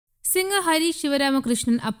Singer Harish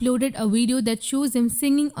Sivaramakrishnan uploaded a video that shows him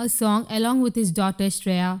singing a song along with his daughter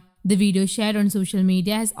Shreya. The video shared on social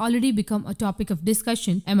media has already become a topic of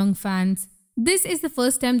discussion among fans. This is the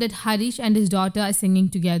first time that Harish and his daughter are singing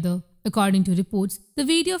together. According to reports, the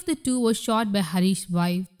video of the two was shot by Harish's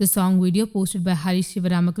wife. The song video posted by Harish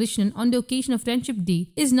Sivaramakrishnan on the occasion of Friendship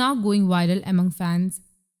Day is now going viral among fans.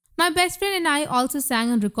 My best friend and I also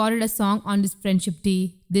sang and recorded a song on this Friendship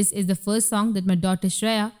Day. This is the first song that my daughter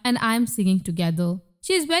Shreya and I am singing together.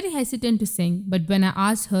 She is very hesitant to sing, but when I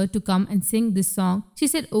asked her to come and sing this song, she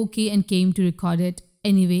said okay and came to record it.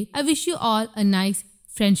 Anyway, I wish you all a nice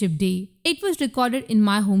Friendship Day. It was recorded in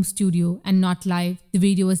my home studio and not live. The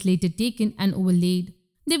video was later taken and overlaid.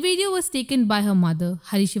 The video was taken by her mother.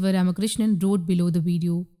 Harish Sivaramakrishnan wrote below the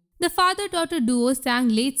video. The father-daughter duo sang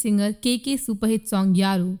late singer KK's superhit song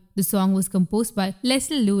Yaru. The song was composed by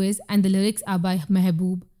Leslie Lewis and the lyrics are by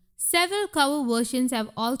Mehboob. Several cover versions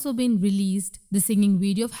have also been released. The singing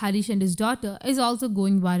video of Harish and his daughter is also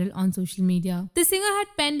going viral on social media. The singer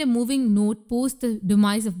had penned a moving note post the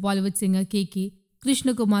demise of Bollywood singer KK,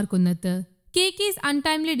 Krishna Kumar Kunnathar. KK's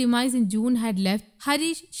untimely demise in June had left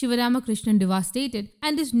Harish Sivaramakrishnan devastated,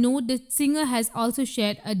 and this note the singer has also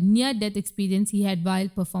shared a near-death experience he had while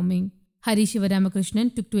performing. Harish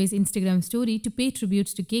Sivaramakrishnan took to his Instagram story to pay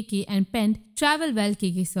tributes to KK and penned, "Travel well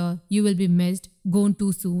KK sir, you will be missed, gone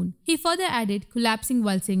too soon." He further added, "Collapsing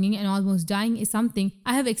while singing and almost dying is something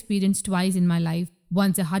I have experienced twice in my life.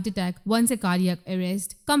 Once a heart attack, once a cardiac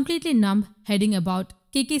arrest. Completely numb, heading about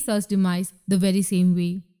KK sir's demise the very same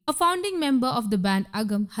way." A founding member of the band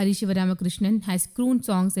Agam, Harish Sivaramakrishnan, has crooned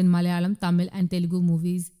songs in Malayalam, Tamil and Telugu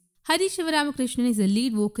movies. Harish Sivaramakrishnan is the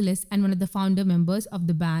lead vocalist and one of the founder members of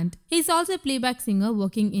the band. He is also a playback singer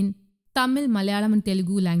working in Tamil, Malayalam and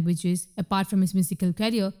Telugu languages. Apart from his musical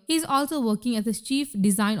career, he is also working as a chief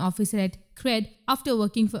design officer at Cred after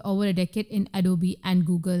working for over a decade in Adobe and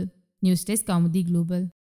Google. News Desk, Kaumudy Global.